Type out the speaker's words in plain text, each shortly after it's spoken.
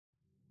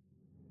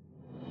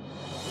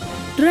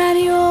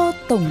Radio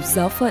Tổng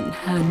Giáo phận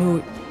Hà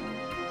Nội.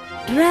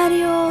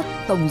 Radio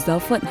Tổng Giáo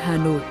phận Hà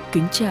Nội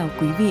kính chào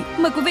quý vị.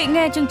 Mời quý vị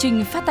nghe chương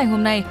trình phát thanh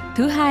hôm nay,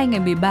 thứ Hai ngày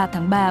 13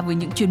 tháng 3 với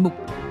những chuyên mục: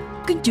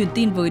 Kinh truyền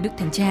tin với Đức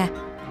Thánh Cha,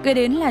 kế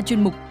đến là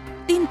chuyên mục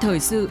Tin thời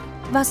sự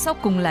và sau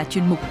cùng là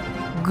chuyên mục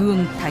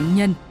Gương Thánh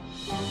Nhân.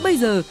 Bây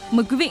giờ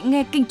mời quý vị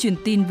nghe kinh truyền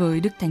tin với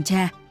Đức Thánh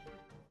Cha.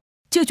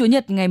 Trưa Chủ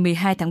nhật ngày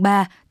 12 tháng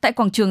 3, tại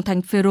quảng trường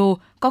Thành Phêrô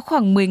có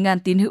khoảng 10.000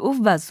 tín hữu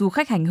và du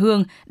khách hành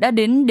hương đã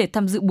đến để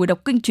tham dự buổi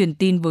đọc kinh truyền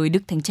tin với Đức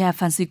Thánh Cha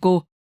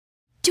Francisco.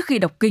 Trước khi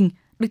đọc kinh,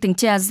 Đức Thánh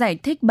Cha giải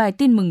thích bài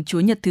tin mừng Chúa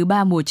Nhật thứ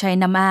 3 mùa chay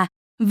năm A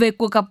về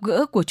cuộc gặp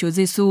gỡ của Chúa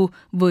Giêsu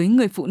với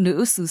người phụ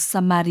nữ xứ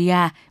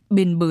Samaria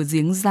bên bờ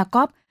giếng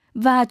Gia-cóp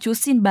và Chúa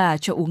xin bà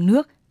cho uống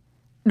nước.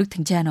 Đức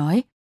Thánh Cha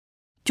nói: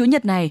 Chủ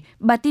nhật này,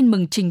 bài tin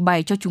mừng trình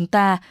bày cho chúng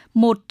ta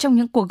một trong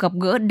những cuộc gặp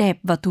gỡ đẹp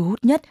và thu hút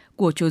nhất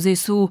của Chúa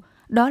Giêsu,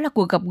 đó là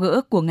cuộc gặp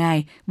gỡ của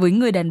Ngài với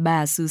người đàn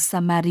bà xứ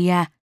Samaria.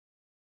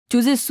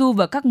 Chúa Giêsu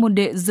và các môn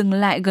đệ dừng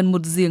lại gần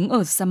một giếng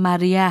ở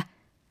Samaria.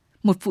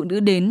 Một phụ nữ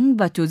đến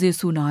và Chúa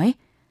Giêsu nói: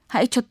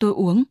 Hãy cho tôi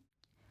uống.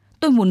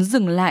 Tôi muốn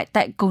dừng lại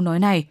tại câu nói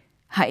này: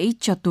 Hãy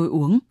cho tôi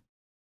uống.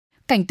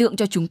 Cảnh tượng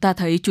cho chúng ta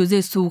thấy Chúa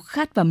Giêsu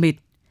khát và mệt.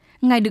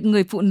 Ngài được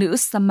người phụ nữ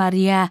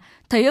Samaria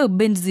thấy ở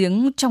bên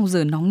giếng trong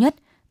giờ nóng nhất,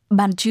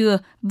 ban trưa,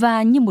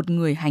 và như một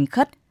người hành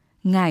khất,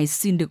 Ngài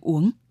xin được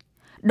uống.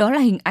 Đó là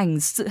hình ảnh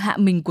sự hạ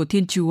mình của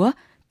Thiên Chúa.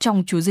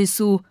 Trong Chúa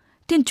Giêsu,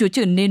 Thiên Chúa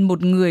trở nên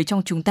một người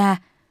trong chúng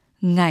ta.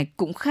 Ngài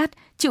cũng khát,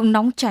 chịu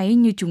nóng cháy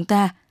như chúng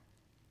ta.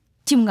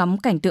 Chiêm ngắm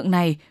cảnh tượng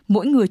này,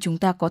 mỗi người chúng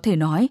ta có thể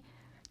nói: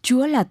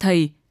 Chúa là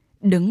Thầy,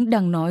 Đấng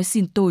đang nói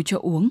xin tôi cho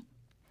uống.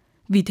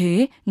 Vì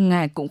thế,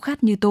 Ngài cũng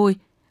khát như tôi.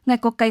 Ngài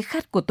có cái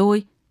khát của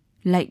tôi.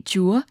 Lạy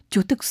Chúa,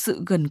 Chúa thực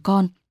sự gần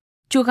con.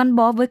 Chúa gắn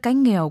bó với cái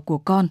nghèo của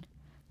con.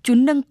 Chúa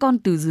nâng con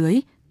từ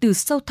dưới, từ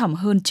sâu thẳm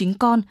hơn chính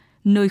con,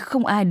 nơi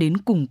không ai đến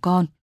cùng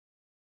con.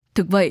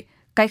 Thực vậy,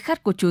 cái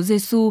khát của Chúa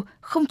Giêsu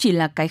không chỉ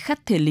là cái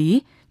khát thể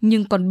lý,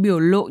 nhưng còn biểu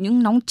lộ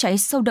những nóng cháy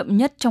sâu đậm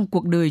nhất trong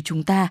cuộc đời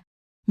chúng ta,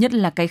 nhất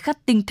là cái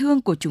khát tình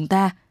thương của chúng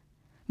ta.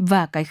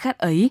 Và cái khát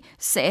ấy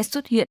sẽ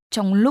xuất hiện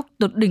trong lúc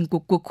tột đỉnh của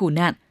cuộc khổ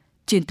nạn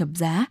trên thập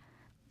giá.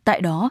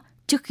 Tại đó,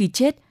 trước khi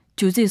chết,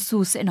 Chúa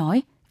Giêsu sẽ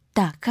nói: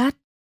 Ta khát.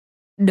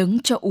 Đấng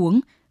cho uống.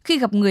 Khi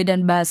gặp người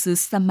đàn bà xứ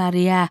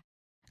Samaria,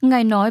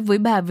 Ngài nói với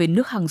bà về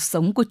nước hằng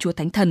sống của Chúa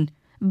Thánh Thần,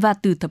 và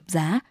từ thập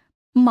giá,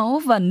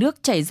 máu và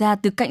nước chảy ra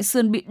từ cạnh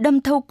sườn bị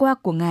đâm thâu qua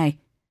của Ngài.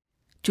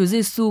 Chúa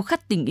Giêsu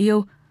khát tình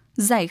yêu,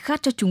 giải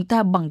khát cho chúng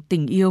ta bằng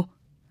tình yêu.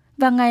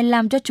 Và Ngài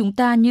làm cho chúng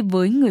ta như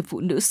với người phụ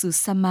nữ xứ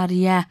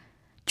Samaria.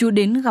 Chúa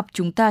đến gặp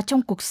chúng ta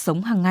trong cuộc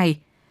sống hàng ngày,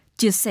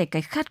 chia sẻ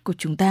cái khát của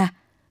chúng ta,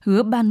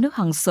 hứa ban nước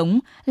hằng sống,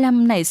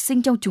 làm nảy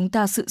sinh trong chúng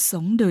ta sự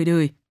sống đời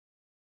đời.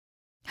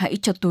 Hãy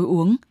cho tôi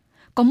uống.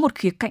 Có một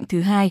khía cạnh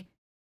thứ hai.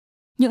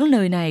 Những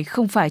lời này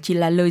không phải chỉ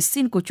là lời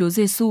xin của Chúa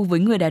Giêsu với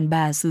người đàn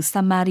bà xứ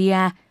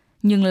Samaria,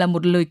 nhưng là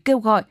một lời kêu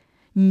gọi,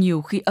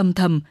 nhiều khi âm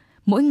thầm,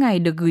 mỗi ngày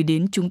được gửi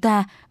đến chúng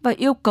ta và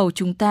yêu cầu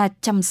chúng ta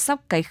chăm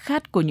sóc cái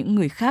khát của những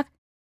người khác.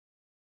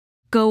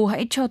 Câu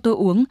hãy cho tôi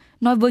uống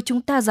nói với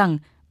chúng ta rằng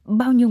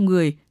bao nhiêu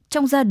người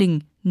trong gia đình,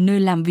 nơi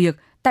làm việc,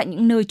 tại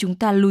những nơi chúng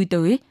ta lui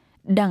tới,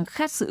 đang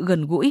khát sự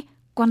gần gũi,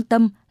 quan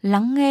tâm,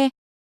 lắng nghe.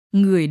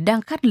 Người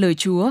đang khát lời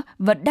Chúa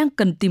và đang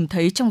cần tìm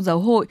thấy trong giáo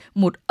hội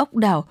một ốc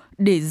đảo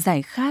để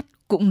giải khát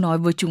cũng nói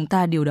với chúng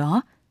ta điều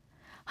đó.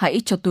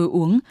 Hãy cho tôi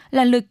uống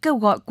là lời kêu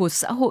gọi của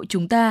xã hội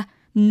chúng ta,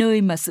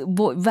 nơi mà sự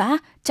vội vã,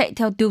 chạy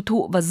theo tiêu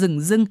thụ và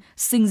dửng dưng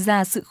sinh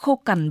ra sự khô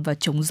cằn và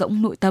trống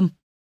rỗng nội tâm.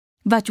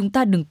 Và chúng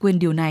ta đừng quên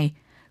điều này.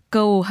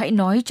 Câu hãy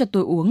nói cho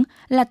tôi uống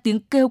là tiếng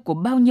kêu của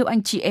bao nhiêu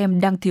anh chị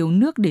em đang thiếu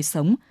nước để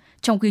sống,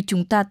 trong khi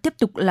chúng ta tiếp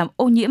tục làm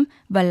ô nhiễm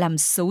và làm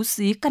xấu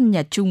xí căn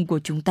nhà chung của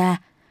chúng ta.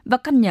 Và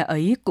căn nhà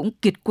ấy cũng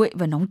kiệt quệ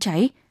và nóng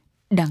cháy,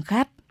 đang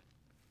khát.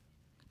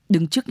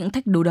 Đứng trước những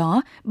thách đố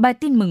đó, bài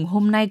tin mừng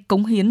hôm nay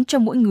cống hiến cho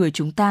mỗi người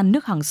chúng ta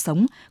nước hằng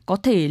sống có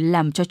thể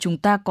làm cho chúng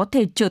ta có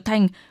thể trở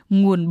thành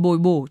nguồn bồi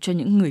bổ cho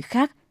những người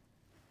khác.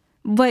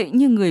 Vậy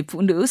như người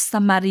phụ nữ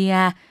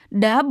Samaria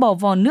đã bỏ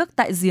vò nước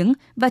tại giếng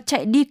và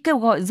chạy đi kêu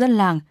gọi dân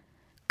làng,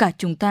 cả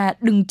chúng ta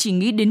đừng chỉ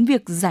nghĩ đến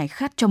việc giải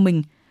khát cho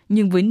mình,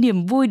 nhưng với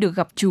niềm vui được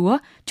gặp Chúa,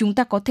 chúng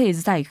ta có thể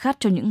giải khát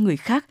cho những người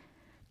khác.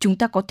 Chúng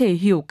ta có thể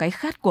hiểu cái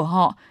khát của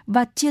họ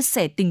và chia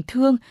sẻ tình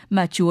thương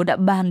mà Chúa đã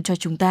ban cho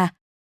chúng ta.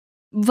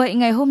 Vậy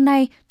ngày hôm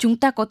nay, chúng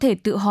ta có thể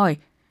tự hỏi,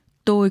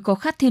 tôi có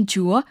khát Thiên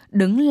Chúa,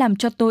 Đấng làm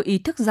cho tôi ý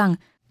thức rằng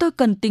tôi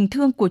cần tình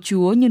thương của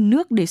Chúa như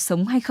nước để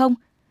sống hay không?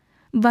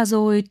 Và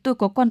rồi tôi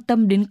có quan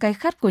tâm đến cái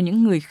khát của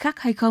những người khác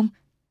hay không?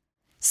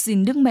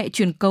 Xin Đức Mẹ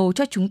truyền cầu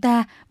cho chúng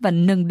ta và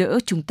nâng đỡ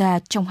chúng ta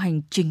trong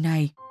hành trình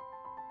này.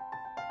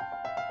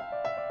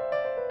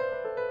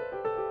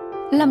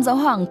 Làm giáo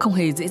hoàng không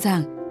hề dễ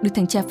dàng. Đức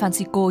Thánh Cha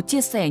Francisco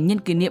chia sẻ nhân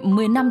kỷ niệm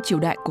 10 năm triều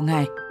đại của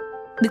Ngài.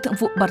 Đức Thượng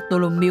phụ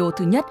Bartolomeo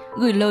thứ nhất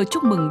gửi lời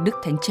chúc mừng Đức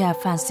Thánh Cha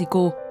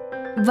Francisco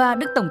và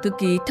Đức Tổng Thư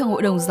ký Thượng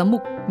Hội đồng Giám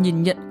mục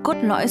nhìn nhận cốt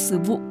lõi sứ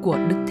vụ của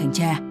Đức Thánh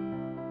Cha.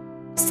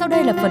 Sau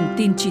đây là phần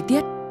tin chi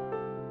tiết.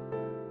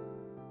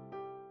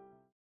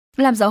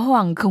 Làm giáo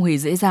hoàng không hề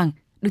dễ dàng.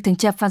 Đức Thánh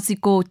Cha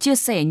Francisco chia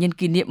sẻ nhân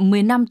kỷ niệm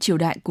 10 năm triều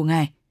đại của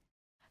Ngài.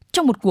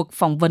 Trong một cuộc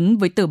phỏng vấn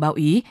với tờ báo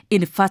Ý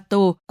Il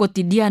Fatto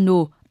Quotidiano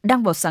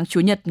đăng vào sáng Chủ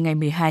nhật ngày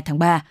 12 tháng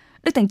 3,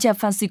 Đức Thánh Cha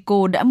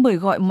Francisco đã mời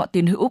gọi mọi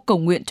tín hữu cầu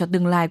nguyện cho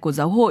tương lai của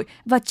giáo hội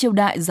và triều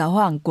đại giáo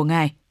hoàng của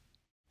Ngài.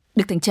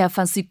 Đức Thánh Cha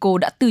Francisco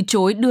đã từ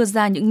chối đưa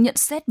ra những nhận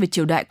xét về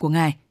triều đại của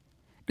Ngài.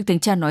 Đức Thánh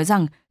Cha nói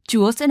rằng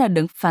Chúa sẽ là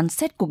đấng phán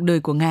xét cuộc đời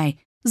của Ngài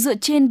dựa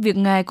trên việc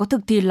Ngài có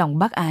thực thi lòng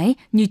bác ái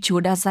như Chúa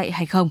đã dạy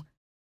hay không.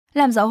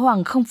 Làm giáo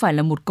hoàng không phải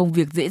là một công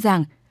việc dễ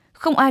dàng,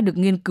 không ai được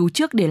nghiên cứu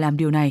trước để làm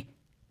điều này,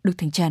 Đức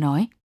Thánh Cha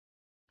nói.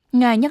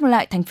 Ngài nhắc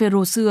lại Thánh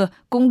Phêrô xưa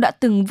cũng đã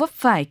từng vấp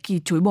phải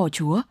khi chối bỏ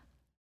Chúa.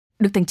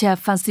 Đức Thánh Cha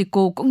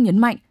Francisco cũng nhấn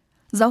mạnh,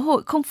 giáo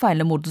hội không phải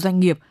là một doanh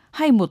nghiệp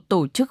hay một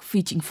tổ chức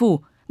phi chính phủ,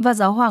 và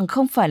giáo hoàng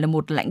không phải là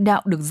một lãnh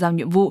đạo được giao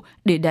nhiệm vụ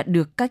để đạt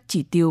được các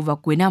chỉ tiêu vào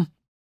cuối năm.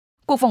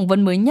 Cuộc phỏng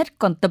vấn mới nhất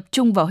còn tập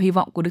trung vào hy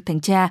vọng của Đức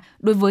Thánh Cha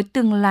đối với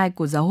tương lai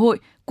của giáo hội,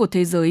 của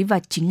thế giới và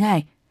chính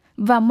Ngài,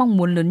 và mong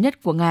muốn lớn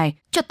nhất của Ngài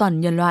cho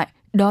toàn nhân loại,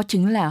 đó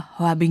chính là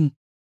hòa bình.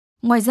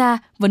 Ngoài ra,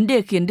 vấn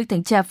đề khiến Đức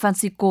Thánh Cha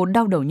Francisco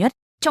đau đầu nhất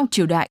trong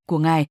triều đại của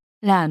Ngài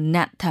là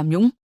nạn tham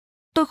nhũng.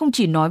 Tôi không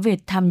chỉ nói về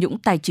tham nhũng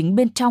tài chính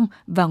bên trong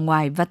và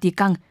ngoài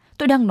Vatican,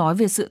 tôi đang nói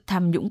về sự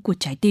tham nhũng của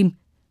trái tim,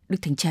 Đức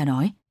Thánh Cha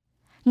nói.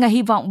 Ngài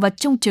hy vọng và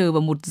trông chờ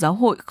vào một giáo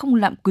hội không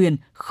lạm quyền,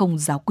 không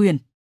giáo quyền.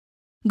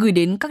 Gửi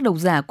đến các độc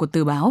giả của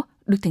tờ báo,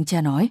 Đức Thánh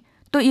Cha nói,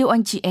 tôi yêu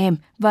anh chị em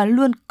và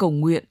luôn cầu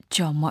nguyện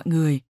cho mọi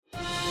người.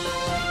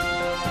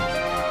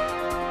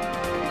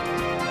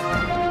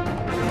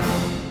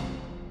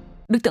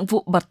 Đức Thượng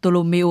phụ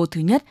Bartolomeo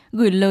thứ nhất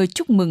gửi lời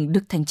chúc mừng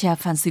Đức Thánh Cha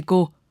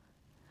Francisco.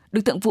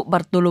 Đức Thượng phụ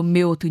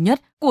Bartolomeo thứ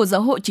nhất của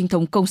Giáo hội Chính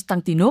thống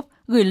Constantinople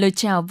gửi lời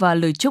chào và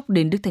lời chúc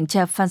đến Đức Thánh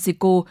Cha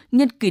Francisco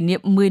nhân kỷ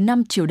niệm 10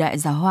 năm triều đại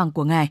giáo hoàng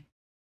của Ngài.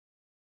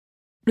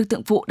 Đức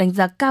Thượng phụ đánh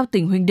giá cao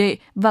tình huynh đệ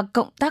và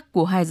cộng tác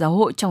của hai giáo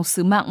hội trong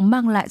sứ mạng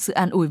mang lại sự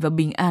an ủi và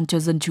bình an cho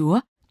dân Chúa,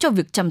 cho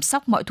việc chăm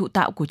sóc mọi thụ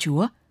tạo của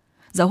Chúa.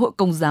 Giáo hội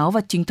Công giáo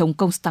và Chính thống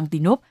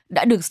Constantinople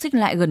đã được xích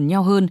lại gần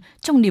nhau hơn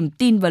trong niềm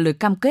tin và lời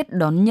cam kết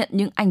đón nhận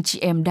những anh chị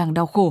em đang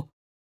đau khổ.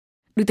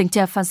 Đức Thánh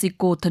Cha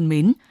Francisco thân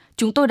mến,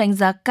 chúng tôi đánh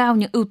giá cao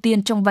những ưu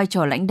tiên trong vai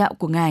trò lãnh đạo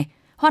của Ngài,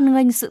 hoan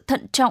nghênh sự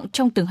thận trọng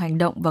trong từng hành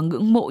động và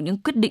ngưỡng mộ những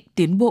quyết định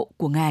tiến bộ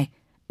của Ngài,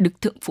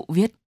 Đức Thượng phụ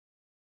viết.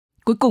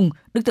 Cuối cùng,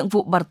 Đức Thượng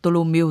phụ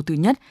Bartolomeo thứ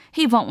nhất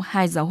hy vọng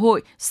hai giáo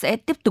hội sẽ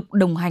tiếp tục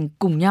đồng hành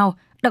cùng nhau,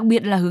 đặc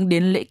biệt là hướng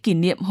đến lễ kỷ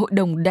niệm Hội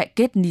đồng Đại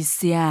kết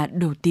Nicaea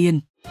đầu tiên.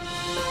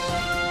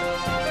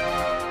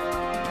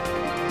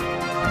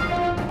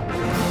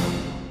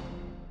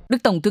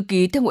 Đức Tổng thư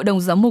ký Thượng Hội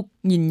đồng Giám mục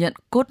nhìn nhận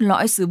cốt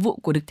lõi sứ vụ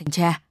của Đức Thánh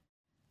Cha.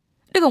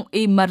 Đức Hồng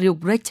y Mario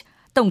Grech,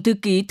 Tổng thư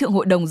ký Thượng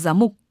Hội đồng Giám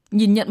mục,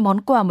 nhìn nhận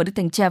món quà mà Đức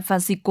Thánh Cha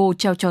Francisco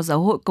trao cho Giáo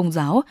hội Công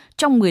giáo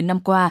trong 10 năm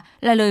qua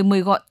là lời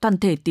mời gọi toàn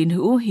thể tín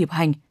hữu hiệp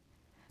hành.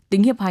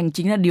 Tính hiệp hành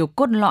chính là điều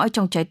cốt lõi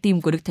trong trái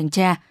tim của Đức Thánh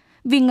Cha,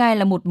 vì Ngài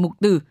là một mục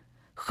tử.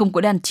 Không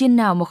có đàn chiên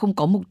nào mà không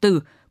có mục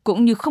tử,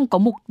 cũng như không có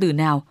mục tử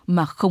nào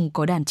mà không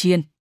có đàn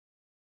chiên.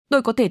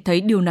 Tôi có thể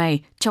thấy điều này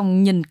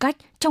trong nhân cách,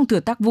 trong thừa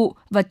tác vụ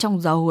và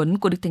trong giáo huấn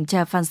của Đức Thánh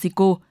Cha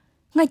Francisco.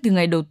 Ngay từ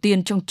ngày đầu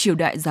tiên trong triều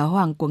đại giáo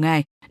hoàng của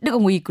Ngài, Đức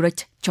ông y Grech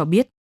cho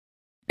biết.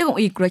 Đức ông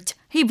y Grech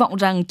hy vọng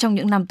rằng trong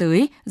những năm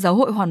tới, giáo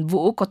hội hoàn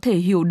vũ có thể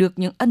hiểu được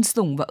những ân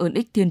sủng và ơn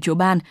ích Thiên Chúa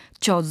ban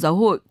cho giáo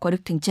hội qua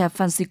Đức Thánh Cha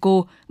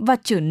Francisco và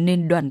trở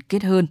nên đoàn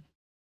kết hơn.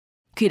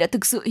 Khi đã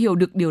thực sự hiểu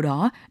được điều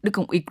đó, Đức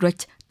ông y Grech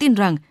tin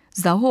rằng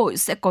giáo hội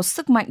sẽ có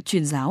sức mạnh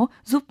truyền giáo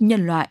giúp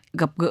nhân loại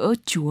gặp gỡ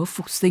Chúa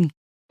Phục sinh.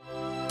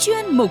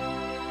 Chuyên mục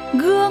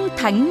Gương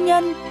Thánh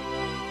Nhân.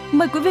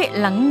 Mời quý vị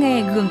lắng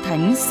nghe Gương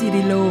Thánh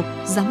Cyrilo,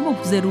 Giám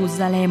mục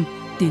Jerusalem,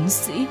 tiến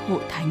sĩ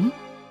Hội Thánh.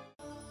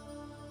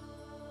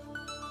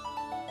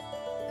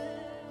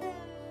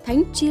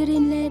 Thánh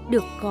Cyrille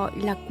được gọi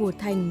là của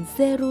thành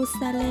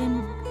Jerusalem,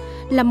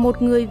 là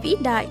một người vĩ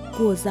đại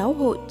của giáo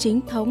hội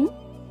chính thống.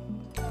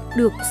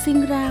 Được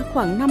sinh ra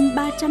khoảng năm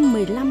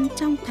 315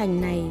 trong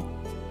thành này.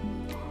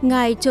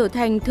 Ngài trở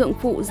thành thượng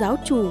phụ giáo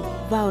chủ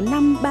vào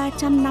năm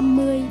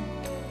 350,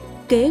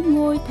 kế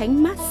ngôi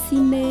Thánh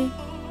Maxime.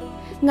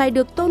 Ngài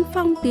được tôn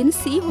phong tiến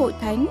sĩ Hội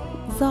Thánh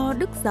do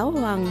Đức Giáo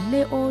hoàng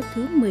Leo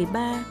thứ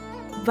 13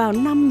 vào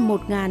năm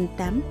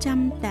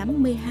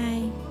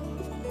 1882.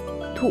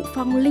 Thụ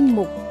phong linh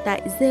mục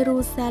tại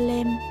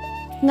Jerusalem,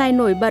 Ngài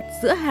nổi bật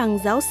giữa hàng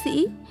giáo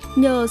sĩ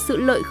nhờ sự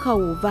lợi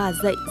khẩu và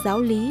dạy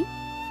giáo lý.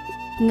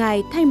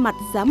 Ngài thay mặt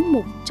giám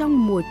mục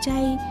trong mùa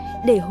chay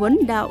để huấn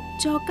đạo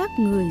cho các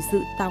người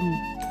dự tòng.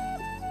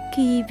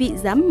 Khi vị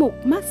giám mục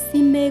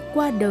Maxime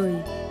qua đời,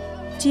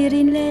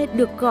 Cyrille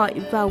được gọi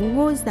vào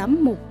ngôi giám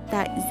mục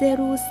tại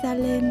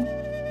Jerusalem.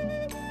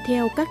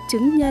 Theo các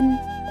chứng nhân,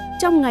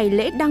 trong ngày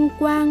lễ đăng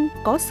quang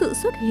có sự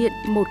xuất hiện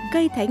một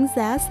cây thánh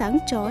giá sáng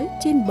chói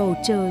trên bầu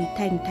trời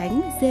thành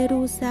thánh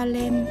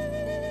Jerusalem.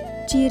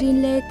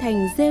 Cyrille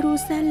thành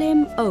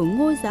Jerusalem ở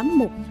ngôi giám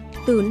mục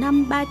từ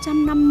năm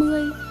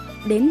 350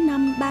 đến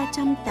năm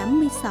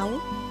 386,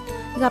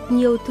 gặp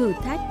nhiều thử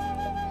thách.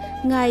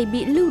 Ngài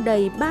bị lưu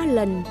đày 3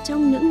 lần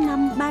trong những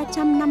năm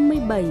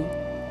 357,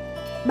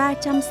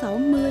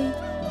 360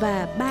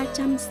 và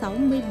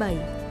 367.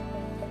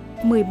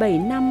 17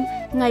 năm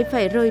Ngài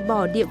phải rời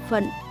bỏ địa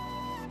phận.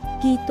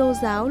 Kitô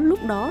giáo lúc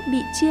đó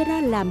bị chia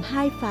ra làm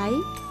hai phái,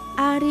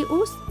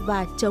 Arius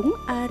và chống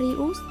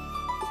Arius.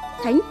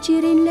 Thánh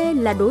Cyrille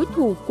là đối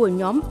thủ của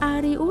nhóm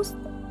Arius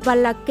và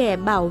là kẻ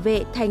bảo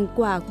vệ thành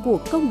quả của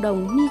công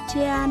đồng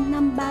Nicea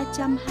năm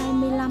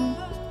 325.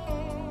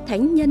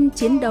 Thánh nhân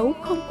chiến đấu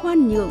không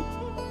khoan nhượng,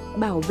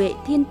 bảo vệ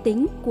thiên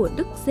tính của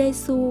Đức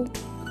Giêsu.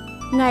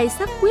 Ngài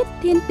xác quyết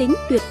thiên tính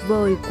tuyệt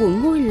vời của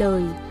ngôi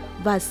lời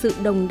và sự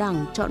đồng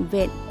đẳng trọn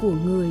vẹn của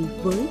người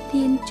với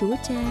Thiên Chúa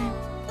Cha.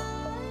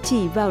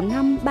 Chỉ vào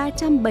năm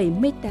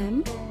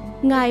 378,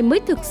 Ngài mới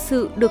thực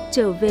sự được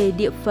trở về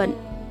địa phận.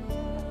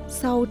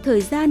 Sau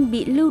thời gian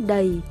bị lưu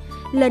đày,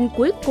 lần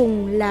cuối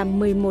cùng là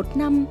 11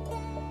 năm,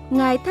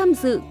 Ngài tham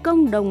dự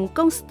công đồng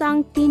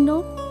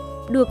Constantinople,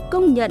 được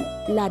công nhận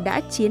là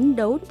đã chiến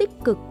đấu tích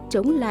cực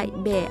chống lại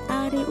bè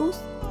Arius.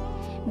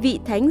 Vị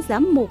thánh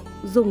giám mục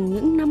dùng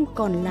những năm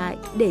còn lại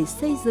để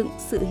xây dựng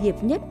sự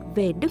hiệp nhất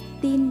về đức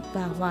tin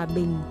và hòa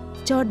bình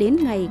cho đến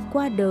ngày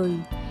qua đời,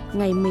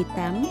 ngày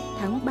 18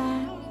 tháng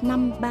 3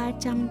 năm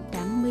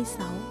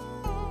 386.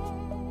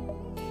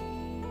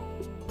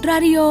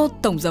 Radio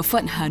Tổng Giáo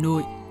phận Hà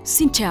Nội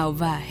xin chào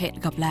và hẹn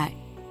gặp lại.